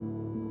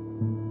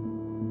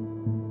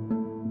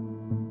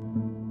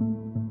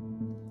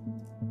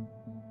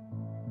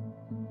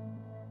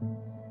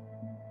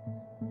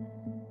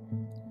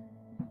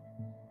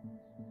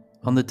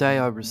On the day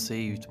I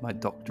received my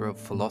Doctor of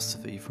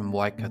Philosophy from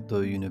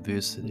Waikato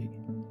University,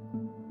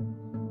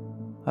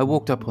 I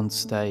walked up on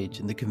stage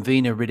and the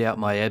convener read out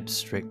my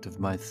abstract of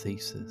my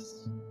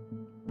thesis.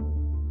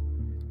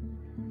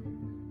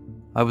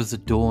 I was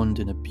adorned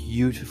in a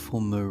beautiful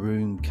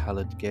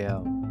maroon-coloured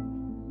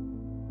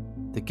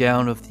gown, the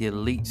gown of the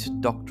elite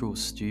doctoral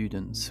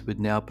students who had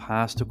now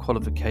passed a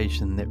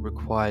qualification that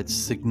required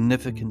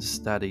significant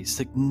study,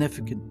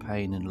 significant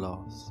pain and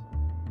loss.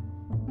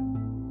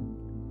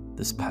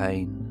 This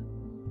pain,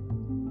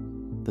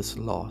 this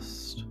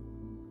loss,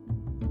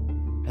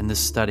 and this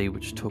study,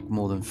 which took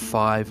more than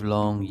 5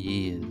 long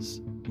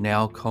years,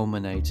 now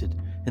culminated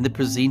in the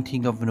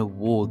presenting of an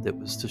award that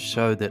was to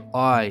show that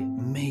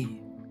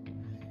me,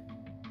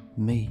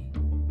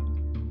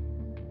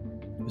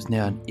 was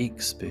now an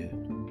expert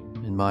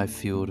in my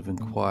field of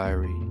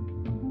inquiry,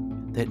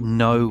 that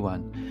no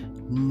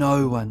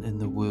one in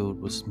the world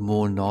was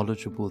more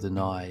knowledgeable than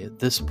I at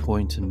this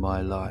point in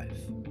my life,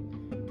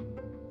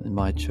 in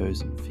my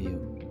chosen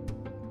field.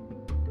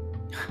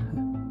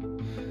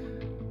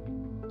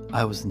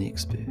 I was an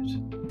expert.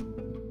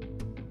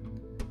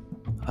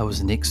 I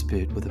was an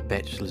expert with a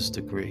bachelor's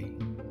degree,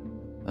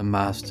 a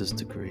master's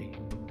degree,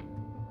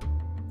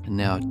 and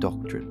now a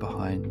doctorate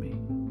behind me.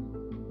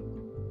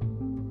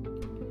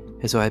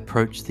 As I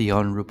approached the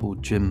Honourable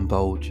Jim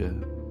Bolger,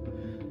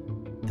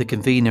 the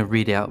convener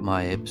read out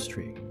my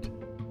abstract.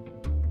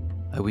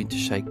 I went to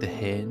shake the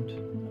hand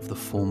of the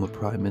former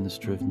Prime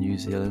Minister of New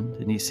Zealand,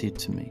 and he said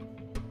to me,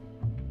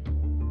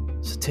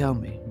 "So tell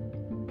me,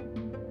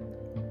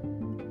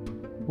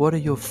 what are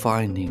your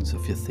findings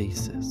of your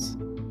thesis?"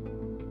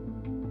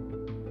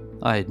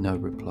 I had no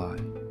reply.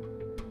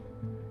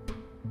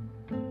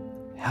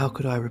 How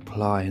could I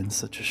reply in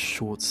such a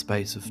short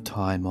space of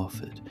time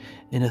offered,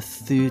 in a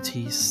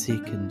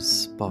 30-second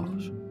spot?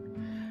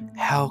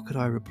 How could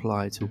I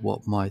reply to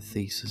what my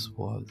thesis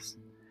was?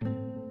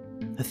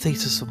 A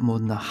thesis of more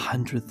than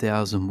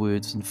 100,000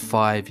 words and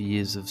 5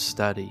 years of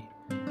study.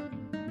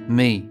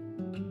 Me,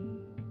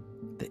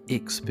 the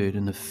expert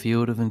in the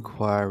field of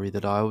inquiry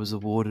that I was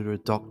awarded a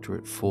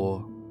doctorate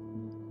for,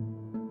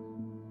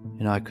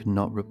 and I could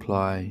not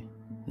reply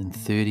in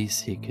 30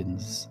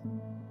 seconds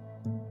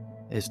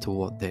as to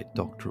what that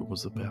doctorate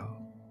was about.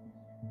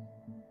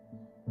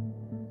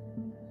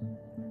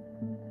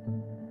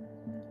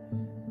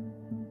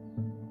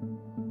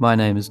 My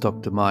name is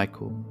Dr.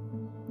 Michael.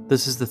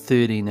 This is the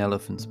 13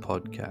 Elephants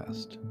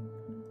podcast.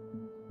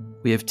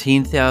 We have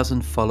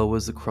 10,000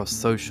 followers across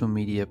social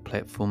media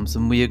platforms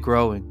and we are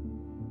growing.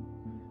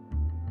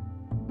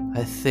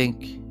 I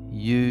thank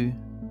you,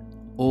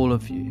 all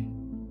of you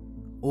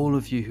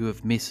who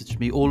have messaged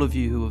me, all of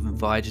you who have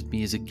invited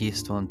me as a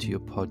guest onto your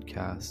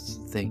podcasts.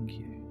 Thank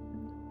you.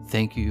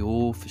 Thank you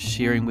all for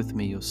sharing with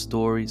me your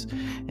stories,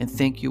 and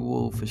thank you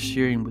all for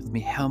sharing with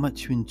me how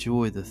much you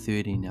enjoy the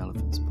 13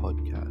 Elephants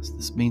podcast.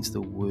 This means the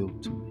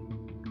world to me.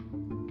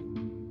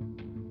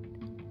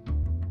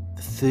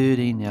 The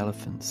 13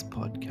 Elephants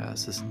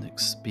podcast is an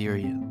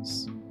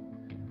experience.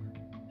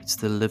 It's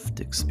the lived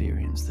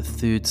experience, the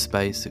third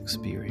space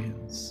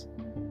experience.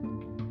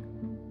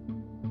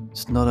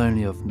 It's not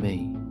only of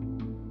me,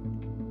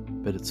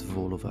 but it's of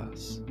all of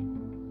us.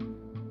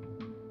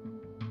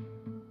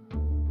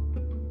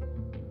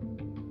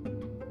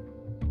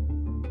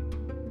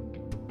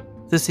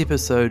 This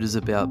episode is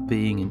about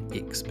being an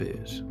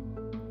expert.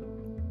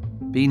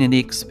 Being an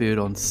expert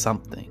on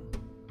something.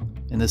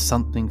 And the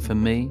something for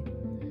me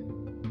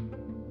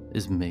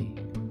is me.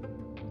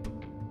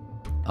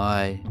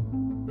 I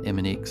am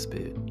an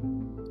expert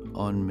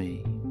on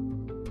me.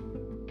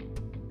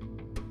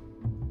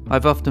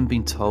 I've often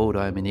been told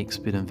I am an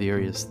expert in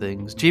various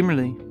things,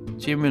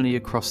 generally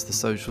across the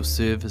social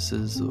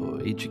services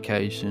or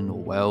education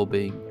or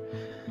well-being,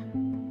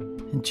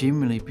 and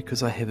generally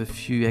because I have a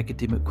few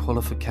academic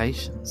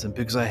qualifications and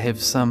because I have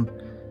some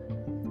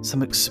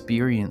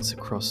experience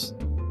across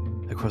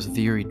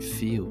varied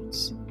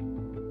fields.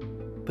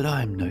 But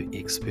I am no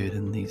expert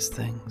in these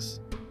things,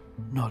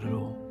 not at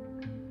all.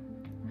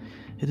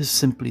 It is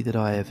simply that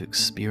I have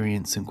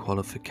experience and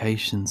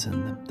qualifications in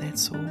them,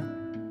 that's all.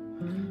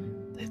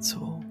 That's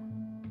all.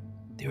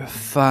 There are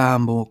far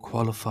more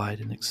qualified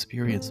and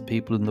experienced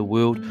people in the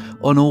world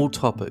on all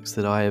topics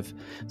that I have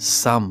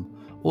some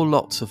or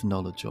lots of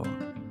knowledge on.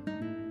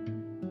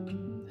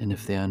 And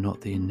if they are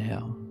not there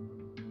now,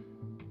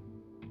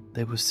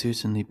 they will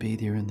certainly be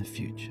there in the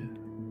future.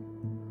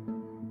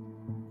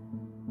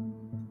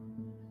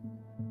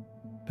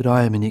 But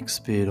I am an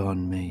expert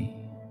on me.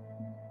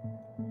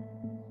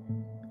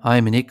 I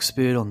am an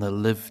expert on the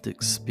lived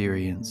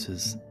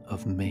experiences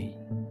of me.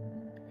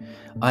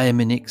 I am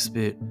an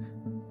expert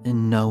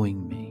in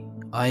knowing me.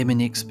 I am an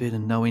expert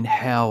in knowing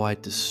how I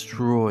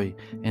destroy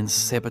and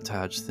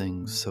sabotage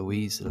things so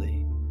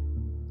easily,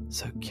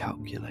 so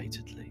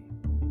calculatedly.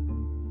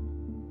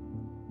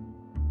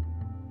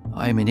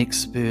 I am an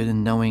expert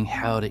in knowing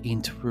how to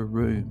enter a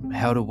room,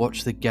 how to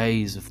watch the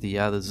gaze of the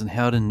others, and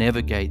how to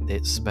navigate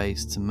that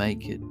space to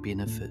make it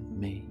benefit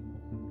me.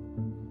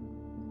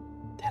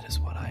 That is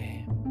what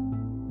I am.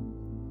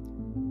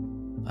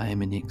 I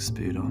am an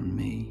expert on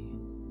me.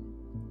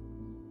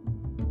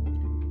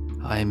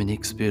 I am an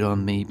expert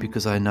on me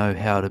because I know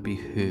how to be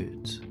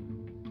hurt.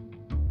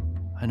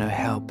 I know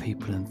how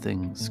people and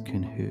things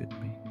can hurt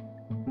me.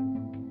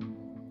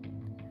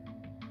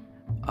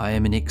 I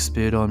am an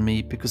expert on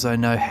me because I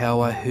know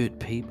how I hurt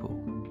people.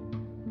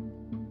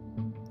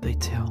 They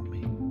tell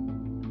me.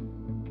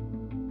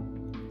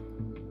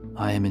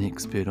 I am an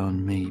expert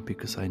on me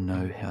because I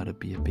know how to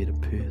be a better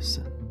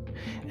person,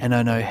 and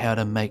I know how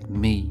to make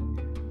me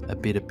a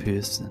better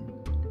person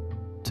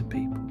to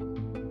people.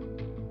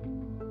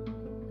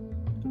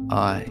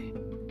 I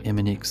am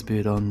an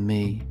expert on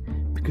me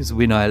because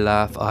when I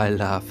laugh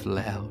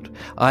loud.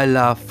 I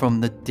laugh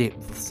from the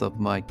depths of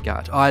my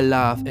gut. I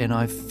laugh and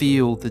I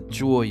feel the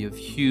joy of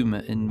humour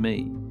in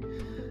me.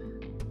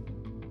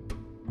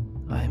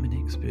 I am an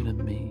expert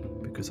in me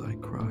because I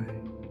cry.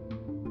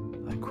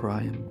 I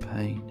cry in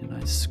pain and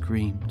I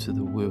scream to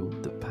the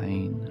world the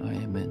pain I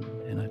am in,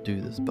 and I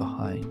do this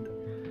behind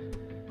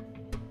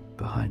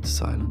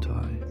silent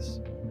eyes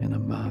and a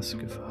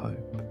mask of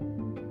hope,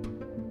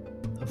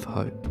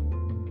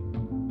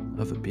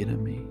 of a better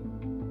me.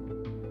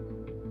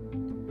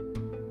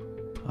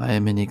 I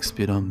am an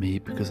expert on me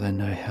because I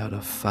know how to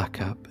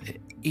fuck up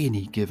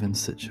any given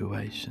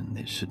situation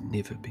that should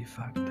never be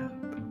fucked up.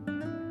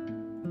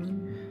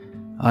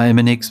 I am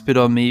an expert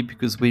on me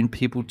because when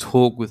people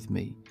talk with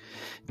me,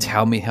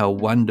 tell me how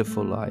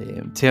wonderful I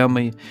am, tell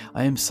me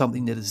I am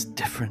something that is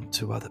different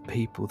to other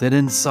people, that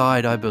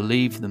inside I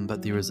believe them,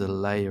 but there is a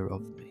layer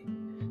of me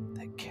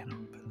that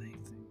cannot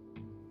believe them,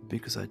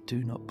 because I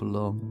do not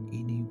belong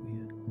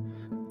anywhere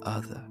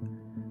other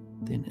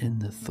than in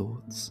the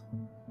thoughts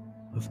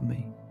of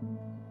me.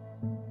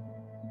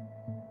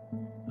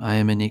 I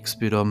am an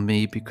expert on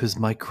me because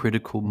my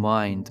critical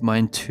mind, my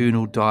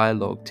internal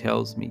dialogue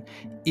tells me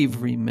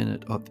every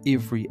minute of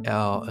every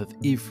hour of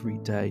every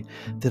day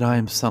that I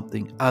am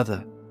something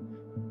other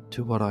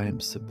to what I am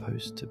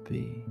supposed to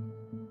be.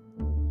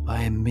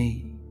 I am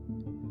me,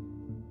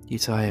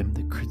 yet I am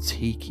the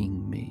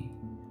critiquing me,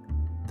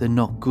 the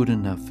not good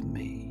enough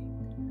me,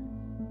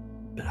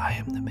 but I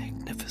am the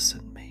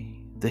magnificent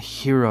me, the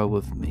hero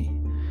of me,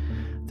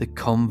 the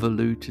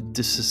convoluted,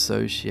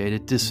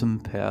 disassociated,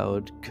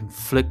 disempowered,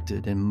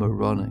 conflicted and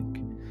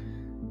moronic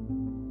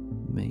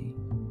me.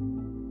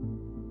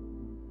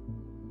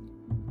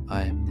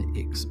 I am the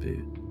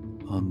expert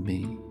on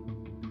me,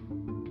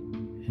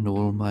 in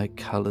all my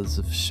colours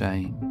of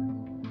shame,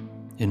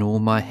 in all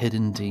my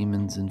hidden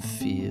demons and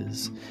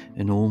fears,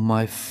 in all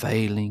my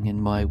failing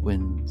and my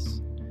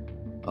wins.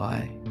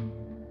 I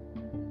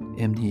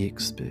am the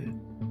expert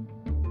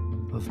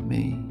of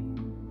me.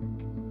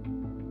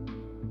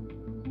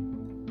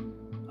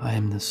 I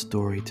am the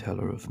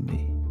storyteller of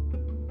me.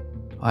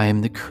 I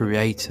am the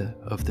creator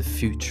of the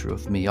future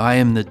of me. I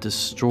am the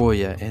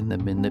destroyer and the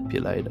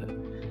manipulator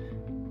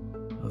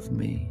of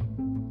me.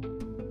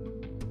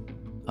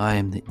 I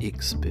am the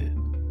expert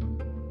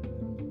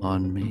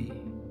on me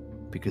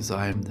because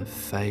I am the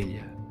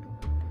failure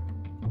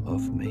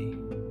of me.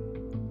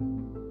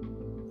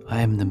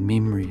 I am the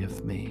memory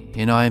of me,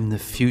 and I am the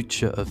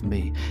future of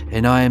me,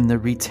 and I am the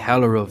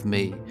reteller of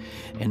me,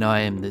 and I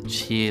am the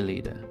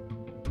cheerleader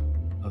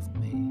of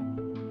me.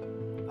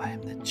 I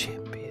am the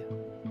champion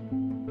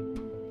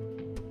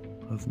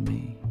of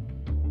me.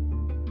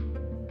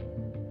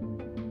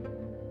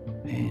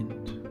 And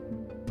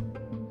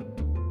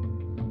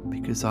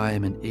because I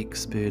am an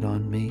expert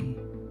on me,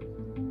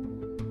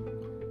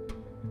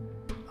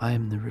 I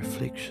am the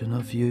reflection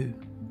of you.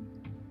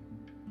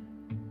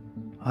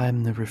 I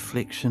am the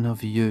reflection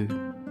of you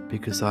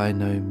because I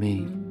know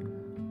me,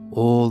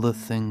 all the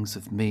things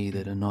of me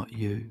that are not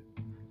you.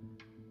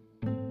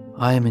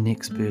 I am an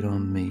expert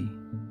on me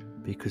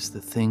because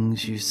the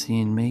things you see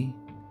in me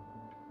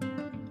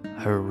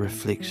are a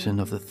reflection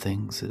of the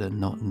things that are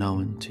not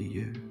known to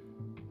you.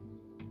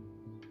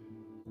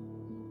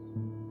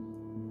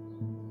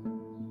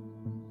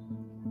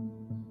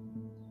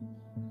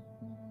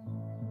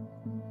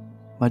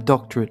 My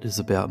doctorate is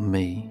about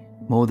me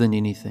more than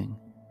anything.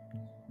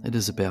 It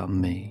is about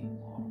me.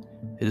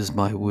 It is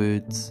my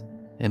words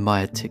and my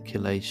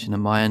articulation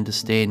and my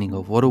understanding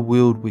of what a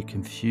world where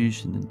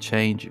confusion and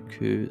change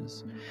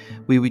occurs,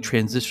 where we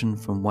transition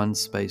from one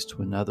space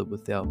to another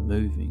without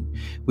moving,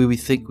 where we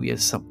think we are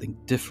something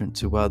different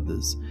to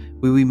others,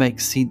 where we make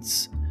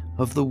sense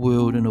of the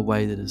world in a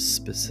way that is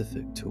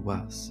specific to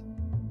us,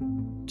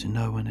 to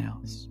no one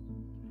else,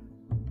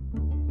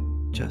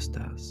 just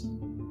us.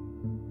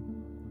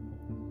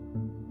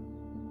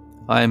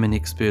 I am an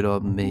expert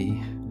on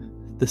me.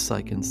 This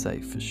I can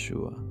say for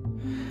sure.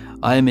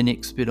 I am an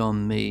expert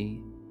on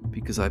me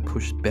because I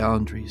pushed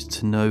boundaries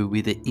to know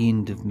where the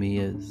end of me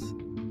is.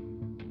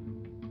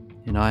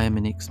 And I am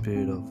an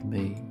expert of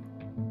me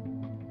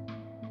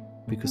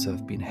because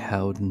I've been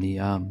held in the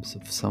arms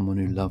of someone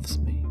who loves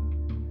me.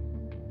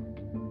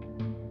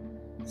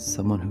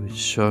 Someone who has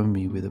shown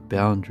me where the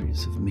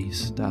boundaries of me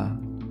start,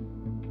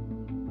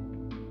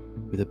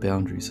 where the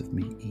boundaries of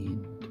me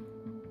end.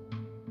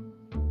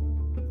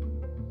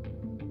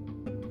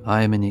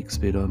 I am an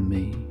expert on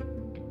me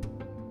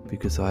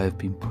because I have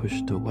been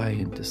pushed away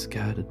and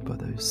discarded by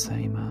those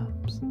same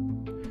arms.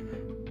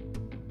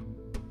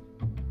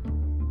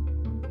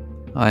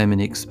 I am an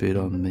expert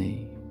on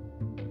me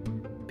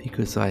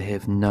because I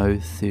have no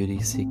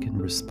 30-second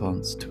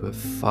response to a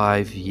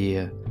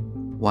 5-year,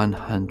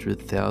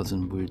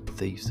 100,000-word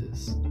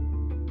thesis.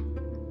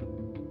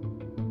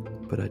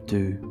 But I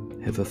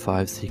do have a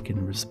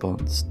 5-second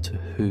response to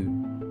who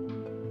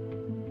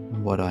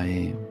and what I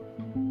am.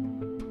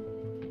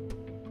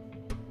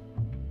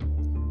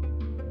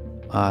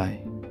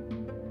 I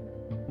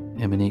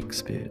am an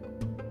expert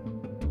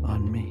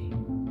on me.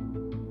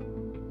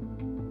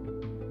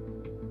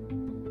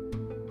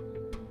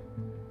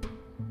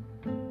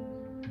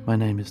 My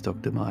name is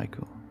Dr.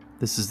 Michael.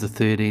 This is the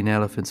 13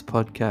 Elephants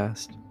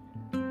podcast.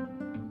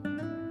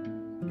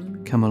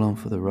 Come along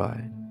for the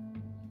ride.